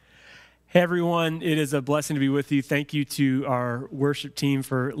Hey everyone, it is a blessing to be with you. Thank you to our worship team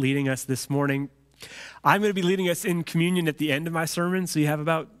for leading us this morning. I'm going to be leading us in communion at the end of my sermon, so you have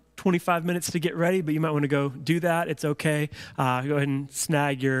about 25 minutes to get ready, but you might want to go do that. It's okay. Go ahead and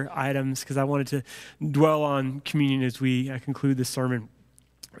snag your items because I wanted to dwell on communion as we conclude this sermon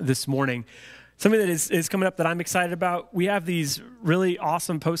this morning. Something that is coming up that I'm excited about, we have these really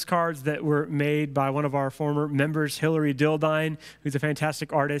awesome postcards that were made by one of our former members, Hillary Dildine, who's a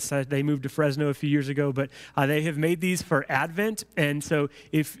fantastic artist. They moved to Fresno a few years ago, but they have made these for Advent. And so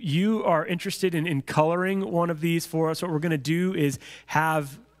if you are interested in coloring one of these for us, what we're going to do is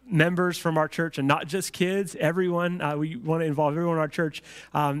have members from our church, and not just kids, everyone. We want to involve everyone in our church.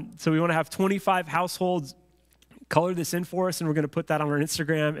 So we want to have 25 households color this in for us, and we're going to put that on our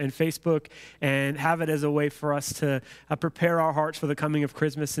Instagram and Facebook and have it as a way for us to prepare our hearts for the coming of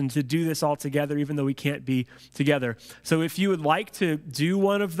Christmas and to do this all together, even though we can't be together. So if you would like to do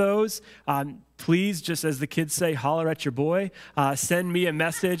one of those, please, just as the kids say, holler at your boy. Send me a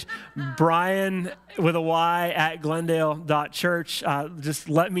message, Brian with a Y at glendale.church. Just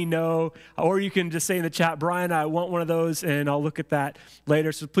let me know. Or you can just say in the chat, Brian, I want one of those, and I'll look at that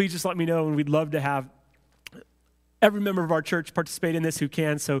later. So please just let me know, and we'd love to have every member of our church participate in this who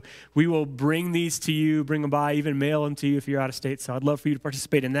can. So we will bring these to you, bring them by, even mail them to you if you're out of state. So I'd love for you to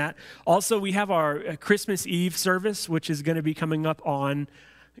participate in that. Also, we have our Christmas Eve service, which is going to be coming up on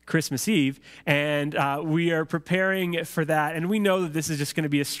Christmas Eve, and we are preparing for that. And we know that this is just going to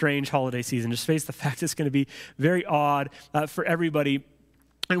be a strange holiday season. Just face the fact it's going to be very odd for everybody.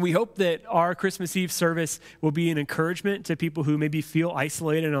 And we hope that our Christmas Eve service will be an encouragement to people who maybe feel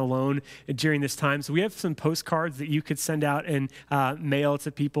isolated and alone during this time. So we have some postcards that you could send out and mail to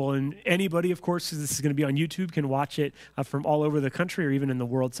people. And anybody, of course, because this is going to be on YouTube, can watch it from all over the country or even in the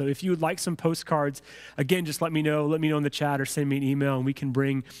world. So if you would like some postcards, again, just let me know. Let me know in the chat or send me an email, and we can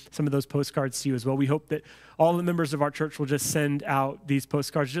bring some of those postcards to you as well. We hope that all the members of our church will just send out these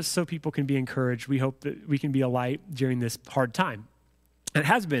postcards just so people can be encouraged. We hope that we can be a light during this hard time. It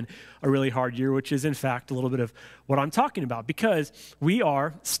has been a really hard year, which is, in fact, a little bit of what I'm talking about, because we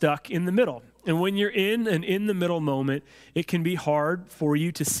are stuck in the middle. And when you're in an in-the-middle moment, it can be hard for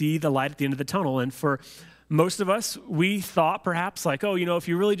you to see the light at the end of the tunnel. And for most of us, we thought perhaps like, oh, if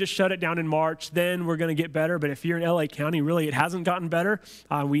you really just shut it down in March, then we're going to get better. But if you're in LA County, really, it hasn't gotten better.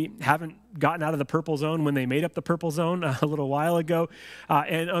 We haven't gotten out of the purple zone when they made up the purple zone a little while ago.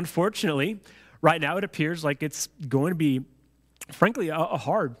 And unfortunately, right now it appears like it's going to be frankly, a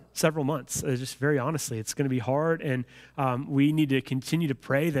hard several months. Just very honestly, it's going to be hard, and we need to continue to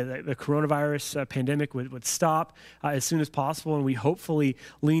pray that the coronavirus pandemic would stop as soon as possible, and we hopefully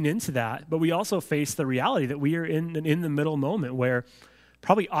lean into that. But we also face the reality that we are in an in-the-middle moment where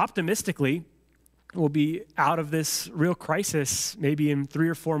probably optimistically we'll be out of this real crisis maybe in 3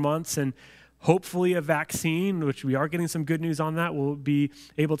 or 4 months, and hopefully a vaccine, which we are getting some good news on that, will be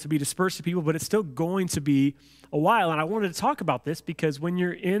able to be dispersed to people, but it's still going to be a while. And I wanted to talk about this because when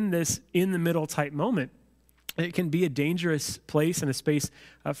you're in this in-the-middle type moment, it can be a dangerous place and a space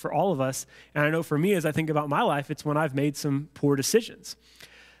for all of us. And I know for me, as I think about my life, it's when I've made some poor decisions.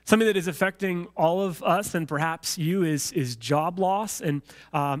 Something that is affecting all of us and perhaps you is job loss. And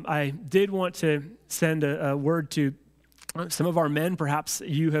I did want to send a word to some of our men. Perhaps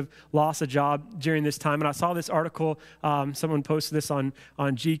you have lost a job during this time. And I saw this article, someone posted this on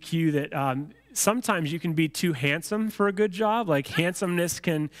GQ, that sometimes you can be too handsome for a good job. Like handsomeness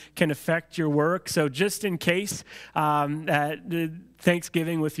can affect your work. So just in case at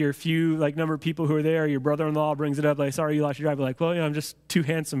Thanksgiving with your few number of people who are there, your brother-in-law brings it up like, sorry, you lost your job. You're like, well, I'm just too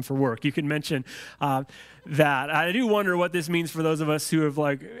handsome for work. You can mention that. I do wonder what this means for those of us who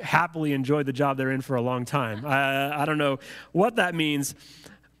have happily enjoyed the job they're in for a long time. I don't know what that means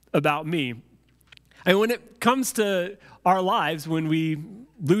about me. And when it comes to our lives, when we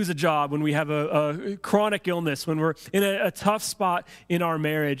lose a job, when we have a chronic illness, when we're in a tough spot in our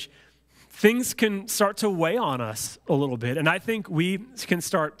marriage, things can start to weigh on us a little bit. And I think we can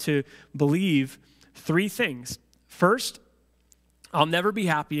start to believe 3 things. First, I'll never be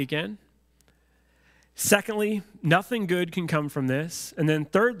happy again. Secondly, nothing good can come from this. And then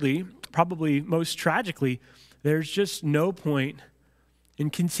thirdly, probably most tragically, there's just no point in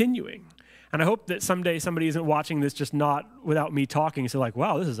continuing. And I hope that someday somebody isn't watching this just not without me talking. So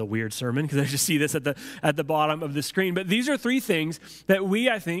wow, this is a weird sermon, because I just see this at the bottom of the screen. But these are 3 things that we,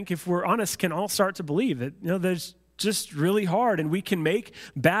 I think, if we're honest, can all start to believe that, there's just really hard, and we can make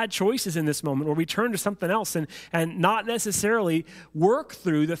bad choices in this moment where we turn to something else and not necessarily work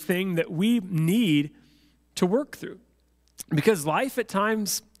through the thing that we need to work through. Because life at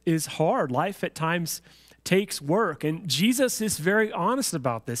times is hard. Life at times takes work. And Jesus is very honest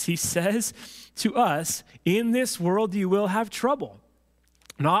about this. He says to us, in this world you will have trouble.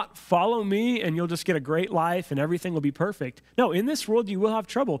 Not follow me and you'll just get a great life and everything will be perfect. No, in this world you will have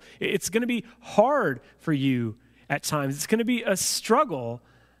trouble. It's going to be hard for you at times. It's going to be a struggle,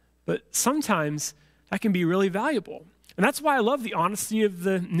 but sometimes that can be really valuable. And that's why I love the honesty of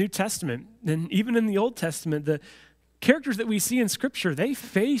the New Testament. And even in the Old Testament, the characters that we see in Scripture, they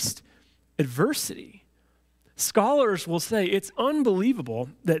faced adversity. Scholars will say it's unbelievable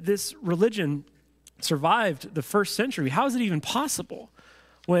that this religion survived the first century. How is it even possible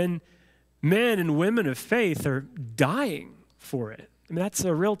when men and women of faith are dying for it? I mean, that's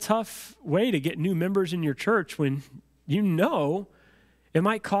a real tough way to get new members in your church when you know it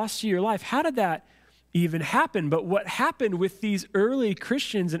might cost you your life. How did that even happen? But what happened with these early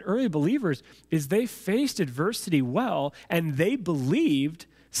Christians and early believers is they faced adversity well, and they believed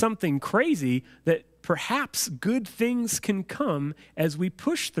something crazy, that perhaps good things can come as we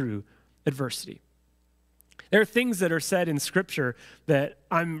push through adversity. There are things that are said in Scripture that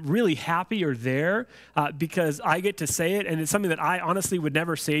I'm really happy are there because I get to say it, and it's something that I honestly would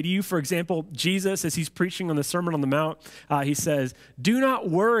never say to you. For example, Jesus, as he's preaching on the Sermon on the Mount, he says, do not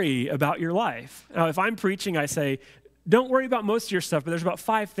worry about your life. Now, if I'm preaching, I say, don't worry about most of your stuff, but there's about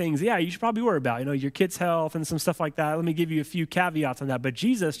 5 things, you should probably worry about. Your kid's health and some stuff like that. Let me give you a few caveats on that. But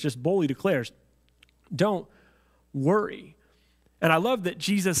Jesus just boldly declares, don't worry. And I love that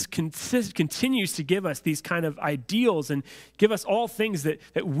Jesus continues to give us these kind of ideals and give us all things that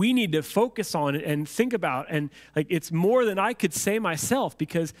we need to focus on and think about. And it's more than I could say myself,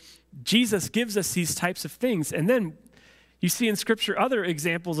 because Jesus gives us these types of things. And then you see in Scripture other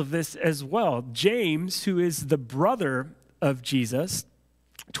examples of this as well. James, who is the brother of Jesus,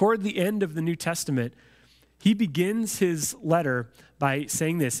 toward the end of the New Testament, he begins his letter by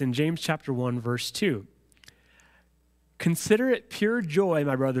saying this in James chapter 1, verse 2. Consider it pure joy,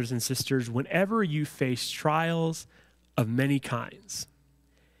 my brothers and sisters, whenever you face trials of many kinds.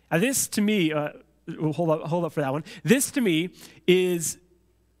 Now this to me, hold up for that one. This to me is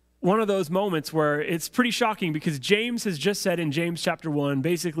one of those moments where it's pretty shocking, because James has just said in James chapter 1,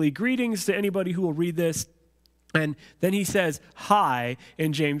 basically, greetings to anybody who will read this. And then he says, hi,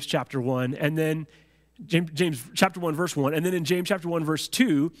 in James chapter 1. And then James chapter 1, verse 1. And then in James chapter 1, verse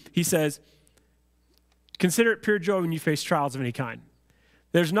 2, he says, consider it pure joy when you face trials of any kind.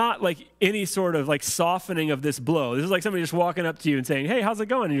 There's not any sort of softening of this blow. This is like somebody just walking up to you and saying, hey, how's it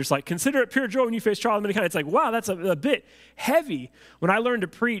going? And you're just like, consider it pure joy when you face trials of any kind. It's like, wow, that's a bit heavy. When I learned to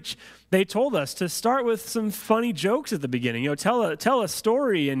preach, they told us to start with some funny jokes at the beginning. Tell a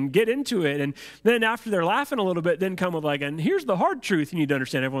story and get into it. And then after they're laughing a little bit, then come with and here's the hard truth you need to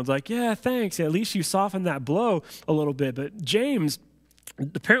understand. Everyone's like, yeah, thanks. At least you softened that blow a little bit. But James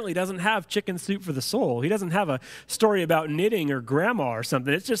apparently doesn't have chicken soup for the soul. He doesn't have a story about knitting or grandma or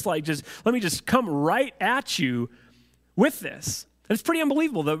something. It's just let me just come right at you with this. And it's pretty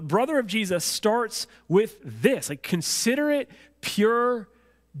unbelievable. The brother of Jesus starts with this, consider it pure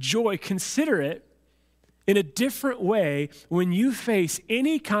joy. Consider it in a different way when you face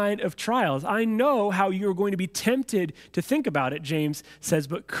any kind of trials. I know how you're going to be tempted to think about it, James says,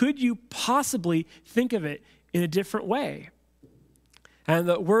 but could you possibly think of it in a different way? And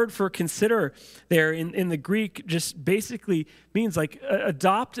the word for consider there in the Greek just basically means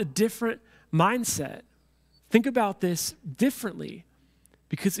adopt a different mindset. Think about this differently,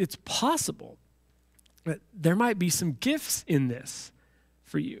 because it's possible that there might be some gifts in this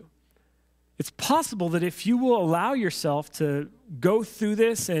for you. It's possible that if you will allow yourself to go through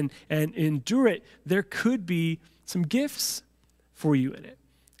this and endure it, there could be some gifts for you in it.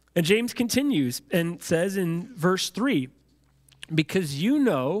 And James continues and says in verse 3, because you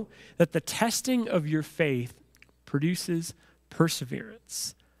know that the testing of your faith produces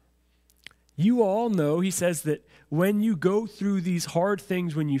perseverance. You all know, he says, that when you go through these hard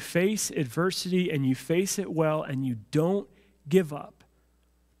things, when you face adversity and you face it well and you don't give up,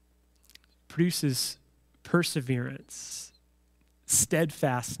 it produces perseverance,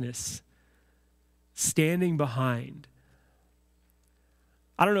 steadfastness, standing behind.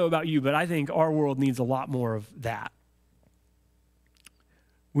 I don't know about you, but I think our world needs a lot more of that.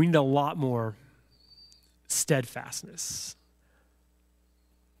 We need a lot more steadfastness.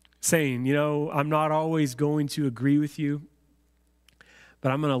 Saying, I'm not always going to agree with you, but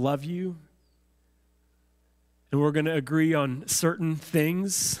I'm going to love you. And we're going to agree on certain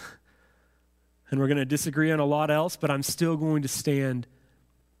things, and we're going to disagree on a lot else, but I'm still going to stand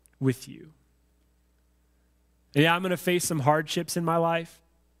with you. And yeah, I'm going to face some hardships in my life,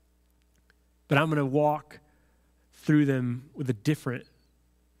 but I'm going to walk through them with a different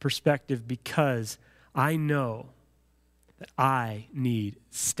perspective, because I know that I need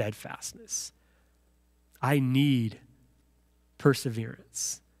steadfastness. I need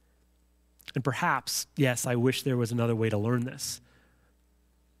perseverance. And perhaps, yes, I wish there was another way to learn this,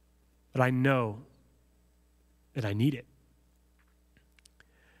 but I know that I need it.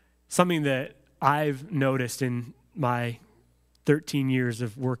 Something that I've noticed in my 13 years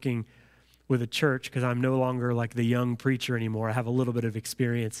of working with a church, because I'm no longer like the young preacher anymore. I have a little bit of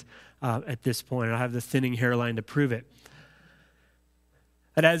experience at this point, and I have the thinning hairline to prove it.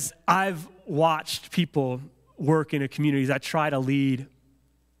 But as I've watched people work in a community, as I try to lead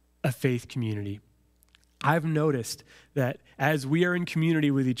a faith community, I've noticed that as we are in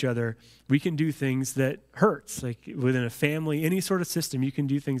community with each other, we can do things that hurts. Like within a family, any sort of system, you can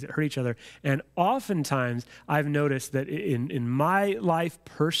do things that hurt each other. And oftentimes, I've noticed that in my life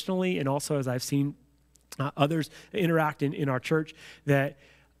personally, and also as I've seen others interact in our church, that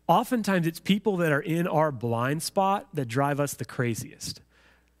oftentimes it's people that are in our blind spot that drive us the craziest.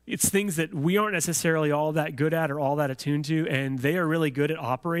 It's things that we aren't necessarily all that good at or all that attuned to, and they are really good at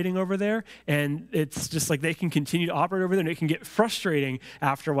operating over there. And it's just like they can continue to operate over there, and it can get frustrating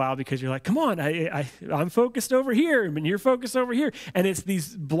after a while because you're like, come on, I'm focused over here, and you're focused over here. And it's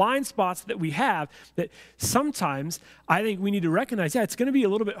these blind spots that we have that sometimes I think we need to recognize, it's going to be a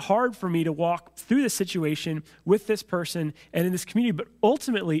little bit hard for me to walk through this situation with this person and in this community, but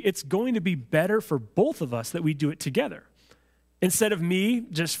ultimately it's going to be better for both of us that we do it together. Instead of me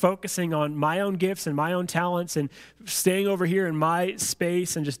just focusing on my own gifts and my own talents and staying over here in my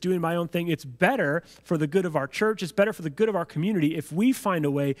space and just doing my own thing, it's better for the good of our church, it's better for the good of our community if we find a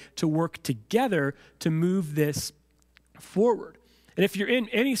way to work together to move this forward. And if you're in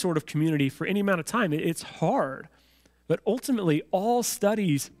any sort of community for any amount of time, it's hard. But ultimately, all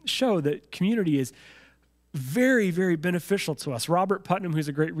studies show that community is very, very beneficial to us. Robert Putnam, who's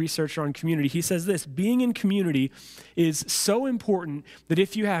a great researcher on community, he says this: being in community is so important that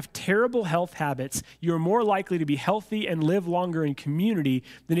if you have terrible health habits, you're more likely to be healthy and live longer in community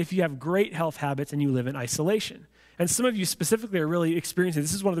than if you have great health habits and you live in isolation. And some of you specifically are really experiencing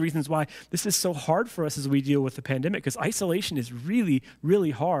this. Is one of the reasons why this is so hard for us as we deal with the pandemic, because isolation is really,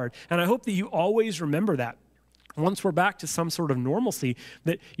 really hard. And I hope that you always remember that. Once we're back to some sort of normalcy,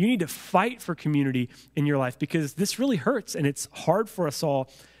 that you need to fight for community in your life, because this really hurts and it's hard for us all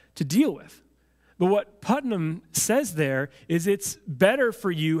to deal with. But what Putnam says there is it's better for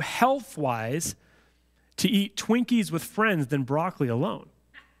you health-wise to eat Twinkies with friends than broccoli alone.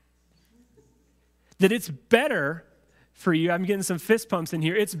 That it's better for you, I'm getting some fist pumps in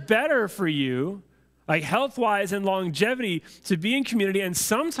here, it's better for you, like health-wise and longevity, to be in community. And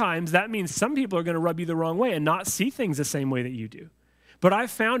sometimes that means some people are going to rub you the wrong way and not see things the same way that you do. But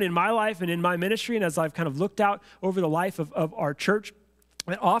I've found in my life and in my ministry, and as I've kind of looked out over the life of our church,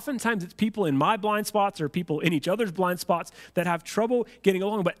 that oftentimes it's people in my blind spots or people in each other's blind spots that have trouble getting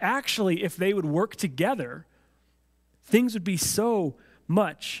along. But actually, if they would work together, things would be so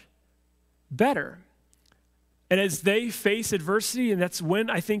much better. And as they face adversity, and that's when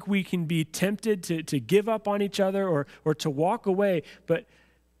I think we can be tempted to give up on each other or to walk away. But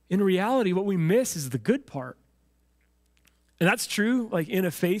in reality, what we miss is the good part. And that's true like in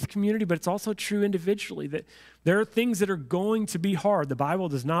a faith community, but it's also true individually, that there are things that are going to be hard. The Bible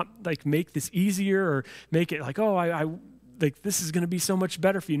does not like make this easier or make it like, oh, I like this is going to be so much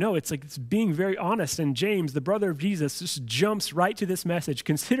better for you. No, it's like it's being very honest. And James, the brother of Jesus, just jumps right to this message.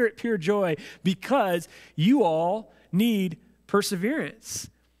 Consider it pure joy because you all need perseverance.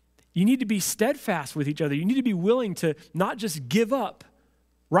 You need to be steadfast with each other. You need to be willing to not just give up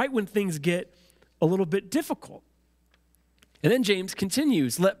right when things get a little bit difficult. And then James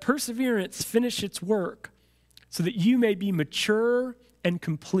continues, let perseverance finish its work so that you may be mature and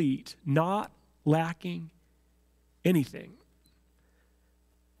complete, not lacking anything.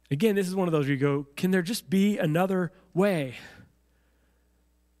 Again, this is one of those where you go, can there just be another way?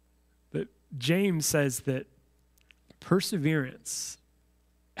 But James says that perseverance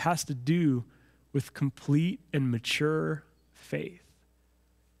has to do with complete and mature faith.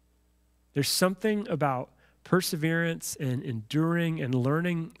 There's something about perseverance and enduring and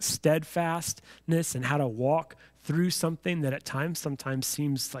learning steadfastness and how to walk through something that at times sometimes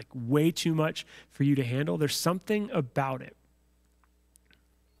seems like way too much for you to handle. There's something about it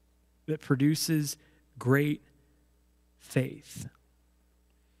that produces great faith.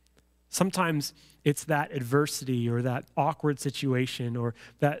 Sometimes it's that adversity or that awkward situation or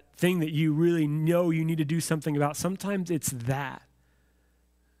that thing that you really know you need to do something about. Sometimes it's that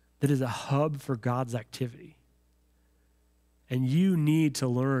is a hub for God's activity. and you need to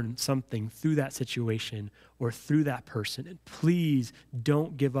learn something through that situation or through that person. And please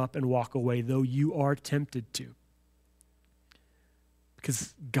don't give up and walk away, though you are tempted to.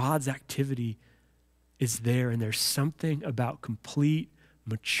 Because God's activity is there, and there's something about complete,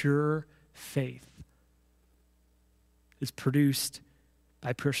 mature faith is produced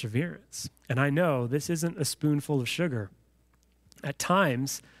by perseverance. And I know this isn't a spoonful of sugar. At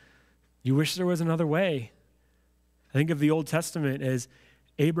times, you wish there was another way. I think of the Old Testament as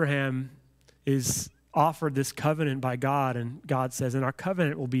Abraham is offered this covenant by God, and God says, and our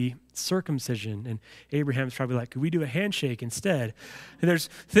covenant will be circumcision. And Abraham's probably like, could we do a handshake instead? And there's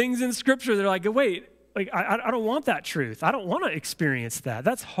things in Scripture that are like, wait, I don't want that truth. I don't want to experience that.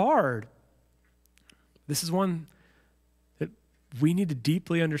 That's hard. This is one that we need to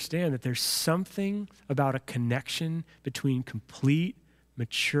deeply understand, that there's something about a connection between complete,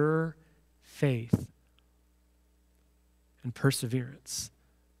 mature faith and perseverance.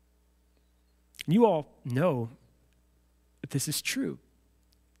 You all know that this is true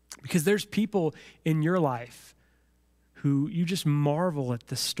because there's people in your life who you just marvel at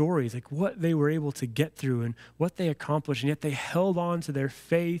the stories, like what they were able to get through and what they accomplished, and yet they held on to their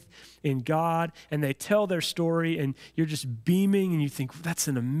faith in God, and they tell their story, and you're just beaming, and you think, that's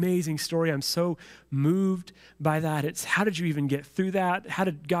an amazing story. I'm so moved by that. It's, how did you even get through that? How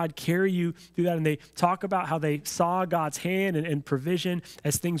did God carry you through that? And they talk about how they saw God's hand and provision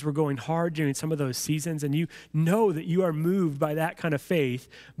as things were going hard during some of those seasons, and you know that you are moved by that kind of faith,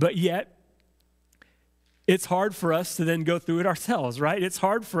 but yet it's hard for us to then go through it ourselves, right? It's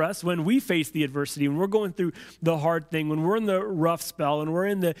hard for us when we face the adversity, when we're going through the hard thing, when we're in the rough spell, and we're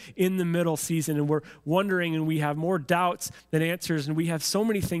in the middle season, and we're wondering, and we have more doubts than answers, and we have so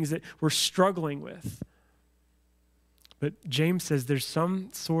many things that we're struggling with. But James says there's some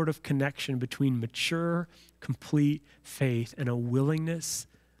sort of connection between mature, complete faith and a willingness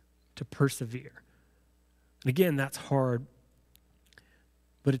to persevere. And again, that's hard,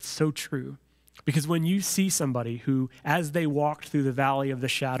 but it's so true. Because when you see somebody who, as they walked through the valley of the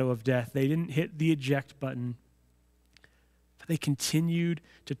shadow of death, they didn't hit the eject button, but they continued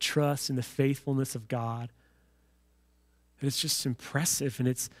to trust in the faithfulness of God, and it's just impressive and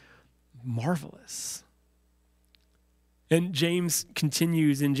it's marvelous. And James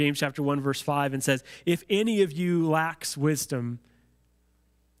continues in James chapter 1, verse 5, and says, if any of you lacks wisdom,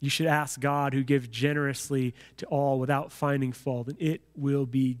 you should ask God, who gives generously to all without finding fault, and it will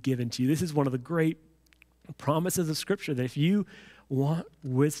be given to you. This is one of the great promises of Scripture, that if you want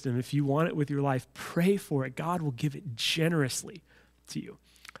wisdom, if you want it with your life, pray for it. God will give it generously to you.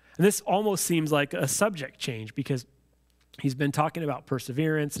 And this almost seems like a subject change, because he's been talking about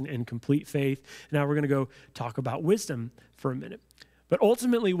perseverance and complete faith. Now we're going to go talk about wisdom for a minute. But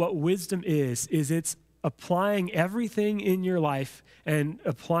ultimately what wisdom is it's applying everything in your life and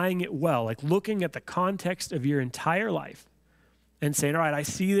applying it well, like looking at the context of your entire life and saying, all right, I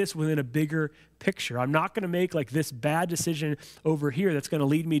see this within a bigger picture. I'm not going to make like this bad decision over here that's going to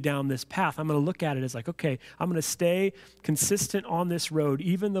lead me down this path. I'm going to look at it as like, okay, I'm going to stay consistent on this road,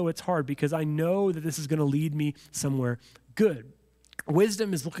 even though it's hard, because I know that this is going to lead me somewhere good.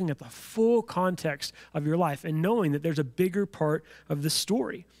 Wisdom is looking at the full context of your life and knowing that there's a bigger part of the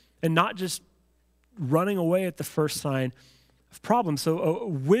story, and not just running away at the first sign of problems. So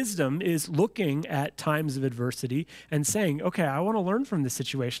wisdom is looking at times of adversity and saying, okay, I want to learn from this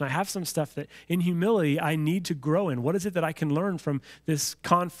situation. I have some stuff that in humility I need to grow in. What is it that I can learn from this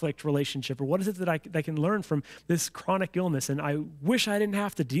conflict relationship? Or what is it that I can learn from this chronic illness? And I wish I didn't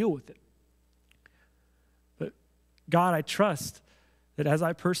have to deal with it. But God, I trust that as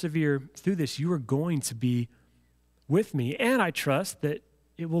I persevere through this, you are going to be with me. And I trust that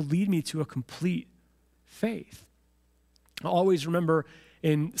it will lead me to a complete faith. I always remember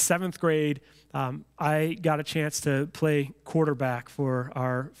in 7th grade, I got a chance to play quarterback for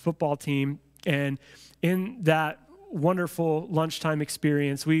our football team. And in that wonderful lunchtime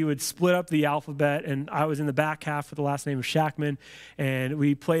experience, we would split up the alphabet, and I was in the back half with the last name of Shackman, and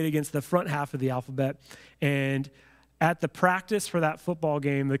we played against the front half of the alphabet. And at the practice for that football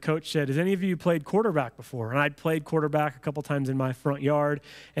game, the coach said, has any of you played quarterback before? And I'd played quarterback a couple times in my front yard,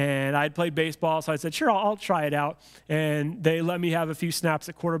 and I'd played baseball, so I said, sure, I'll try it out. And they let me have a few snaps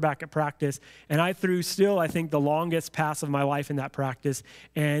at quarterback at practice, and I threw still, I think, the longest pass of my life in that practice,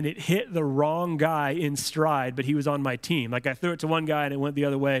 and it hit the wrong guy in stride, but he was on my team. Like, I threw it to one guy, and it went the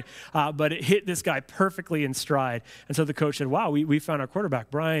other way, but it hit this guy perfectly in stride. And so the coach said, wow, we found our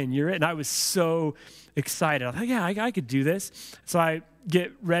quarterback. Brian, you're it. And I was so excited. I thought, yeah, I could do this. So I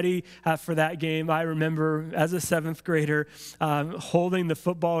get ready for that game, I remember as a 7th grader holding the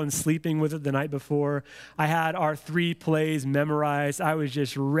football and sleeping with it the night before. I had our 3 plays memorized. I was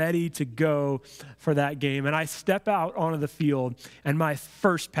just ready to go for that game. And I step out onto the field, and my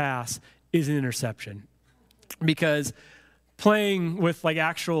first pass is an interception. Because playing with like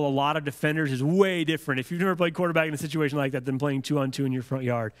a lot of defenders is way different. If you've never played quarterback in a situation like that, than playing 2-on-2 in your front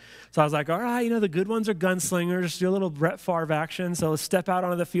yard. So I was like, all right, the good ones are gunslingers. Just do a little Brett Favre action. So let's step out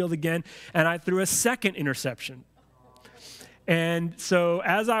onto the field again. And I threw a second interception. And so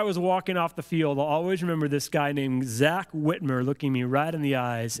as I was walking off the field, I'll always remember this guy named Zach Whitmer looking me right in the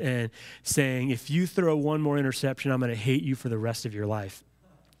eyes and saying, if you throw one more interception, I'm going to hate you for the rest of your life,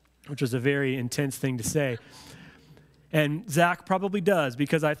 which was a very intense thing to say. And Zach probably does,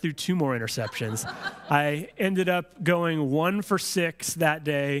 because I threw 2 more interceptions. I ended up going 1 for 6 that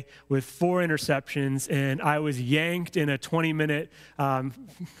day with 4 interceptions, and I was yanked in a 20-minute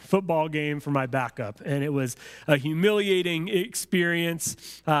football game for my backup. And it was a humiliating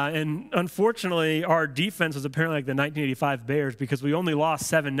experience. And unfortunately, our defense was apparently like the 1985 Bears, because we only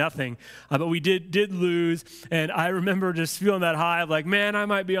lost 7-0. But we did lose. And I remember just feeling that high of like, man, I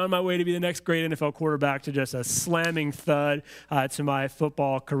might be on my way to be the next great NFL quarterback, to just a slamming thud to my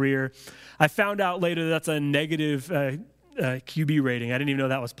football career. I found out later that's a negative QB rating. I didn't even know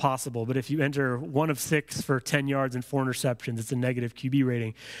that was possible. But if you enter 1 of 6 for 10 yards and 4 interceptions, it's a negative QB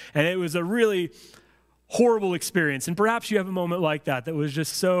rating. And it was a really horrible experience. And perhaps you have a moment like that was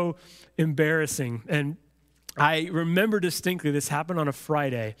just so embarrassing. And I remember distinctly this happened on a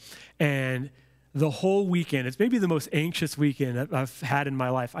Friday. And the whole weekend, it's maybe the most anxious weekend I've had in my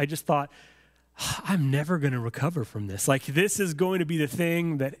life. I just thought, I'm never going to recover from this. Like, this is going to be the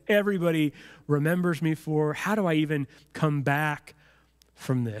thing that everybody remembers me for. How do I even come back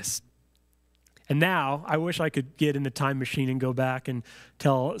from this? And now, I wish I could get in the time machine and go back and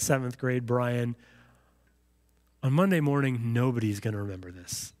tell 7th grade Brian, on Monday morning, nobody's going to remember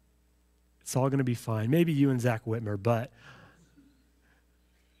this. It's all going to be fine. Maybe you and Zach Whitmer, but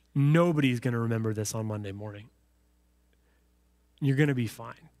nobody's going to remember this on Monday morning. You're going to be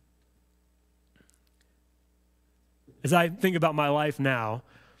fine. As I think about my life now,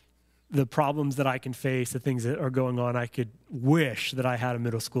 the problems that I can face, the things that are going on, I could wish that I had a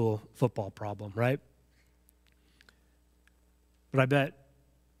middle school football problem, right? But I bet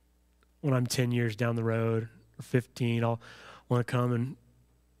when I'm 10 years down the road, or 15, I'll want to come and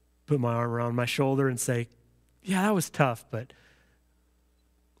put my arm around my shoulder and say, yeah, that was tough, but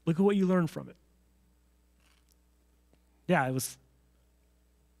look at what you learned from it. Yeah, it was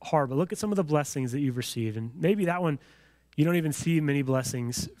hard, but look at some of the blessings that you've received. And maybe that one you don't even see many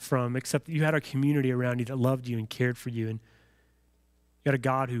blessings from, except that you had a community around you that loved you and cared for you. And you had a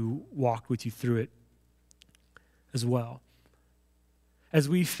God who walked with you through it as well. As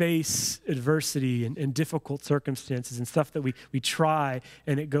we face adversity and difficult circumstances and stuff that we try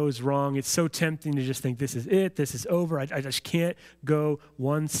and it goes wrong, it's so tempting to just think, this is it, this is over. I just can't go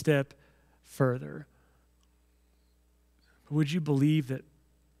one step further. But would you believe that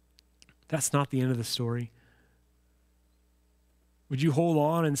that's not the end of the story? Would you hold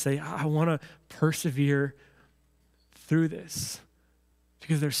on and say, I want to persevere through this?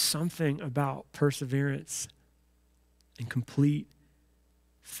 Because there's something about perseverance and complete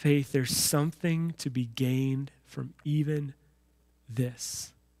faith. There's something to be gained from even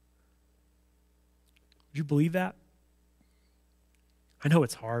this. Would you believe that? I know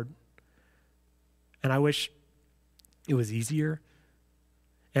it's hard. And I wish it was easier.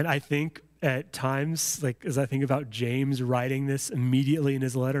 And I think at times, like as I think about James writing this immediately in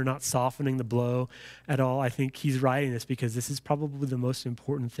his letter, not softening the blow at all, I think he's writing this because this is probably the most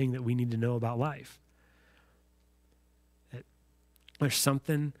important thing that we need to know about life. That there's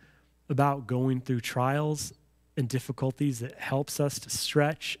something about going through trials and difficulties that helps us to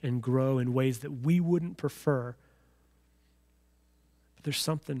stretch and grow in ways that we wouldn't prefer. But there's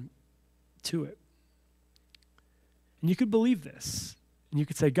something to it. And you could believe this. And you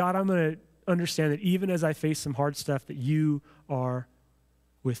could say, God, I'm going to understand that even as I face some hard stuff, that you are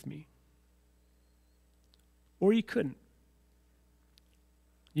with me. Or you couldn't.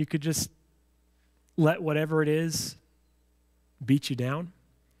 You could just let whatever it is beat you down.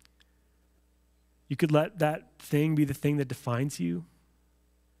 You could let that thing be the thing that defines you.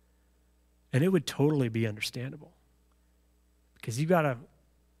 And it would totally be understandable. Because you've got a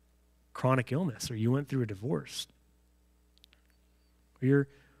chronic illness, or you went through a divorce, or you're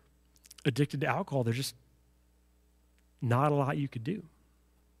addicted to alcohol. There's just not a lot you could do.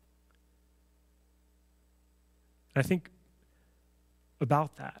 I think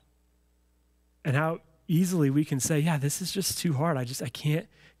about that and how easily we can say, yeah, this is just too hard. I can't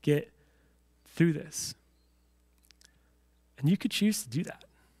get through this. And you could choose to do that.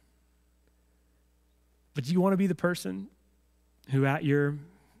 But do you want to be the person who at your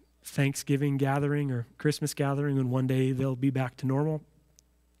Thanksgiving gathering or Christmas gathering, when one day they'll be back to normal,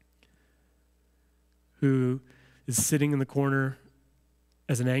 who is sitting in the corner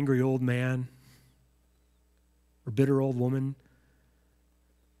as an angry old man or bitter old woman,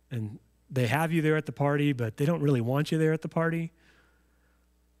 and they have you there at the party, but they don't really want you there at the party?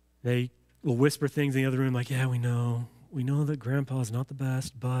 They will whisper things in the other room like, yeah, we know that grandpa is not the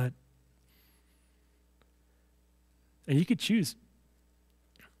best, but... And you could choose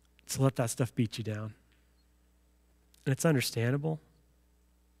to let that stuff beat you down. And it's understandable.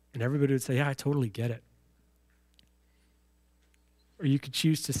 And everybody would say, yeah, I totally get it. Or you could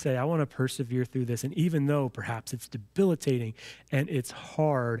choose to say, I want to persevere through this. And even though perhaps it's debilitating and it's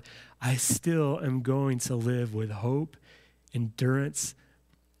hard, I still am going to live with hope, endurance,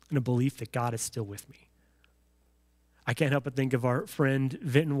 and a belief that God is still with me. I can't help but think of our friend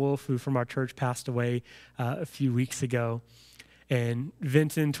Vinton Wolf, who from our church passed away a few weeks ago. And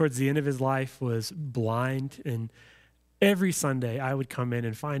Vinton, towards the end of his life, was blind. And every Sunday, I would come in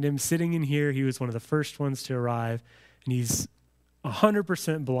and find him sitting in here. He was one of the first ones to arrive. And he's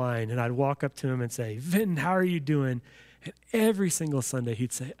 100% blind. And I'd walk up to him and say, Vinton, how are you doing? And every single Sunday,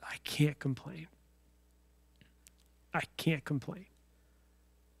 he'd say, I can't complain. I can't complain.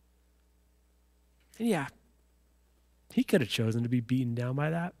 And yeah, he could have chosen to be beaten down by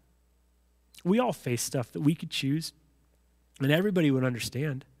that. We all face stuff that we could choose, and everybody would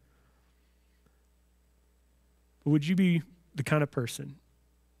understand. But would you be the kind of person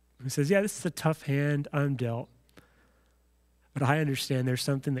who says, yeah, this is a tough hand I'm dealt, but I understand there's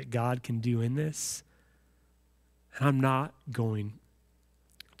something that God can do in this, and I'm not going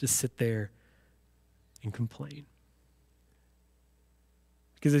to sit there and complain?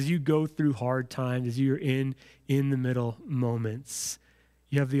 Because as you go through hard times, as you're in the middle moments,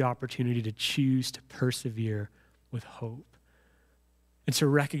 you have the opportunity to choose to persevere with hope. And to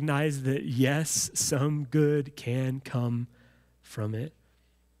recognize that, yes, some good can come from it.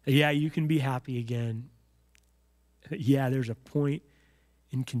 Yeah, you can be happy again. Yeah, there's a point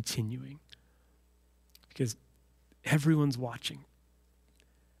in continuing. Because everyone's watching.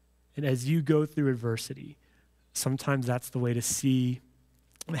 And as you go through adversity, sometimes that's the way to see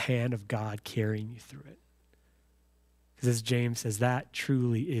the hand of God carrying you through it. Because as James says, that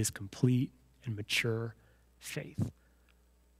truly is complete and mature faith.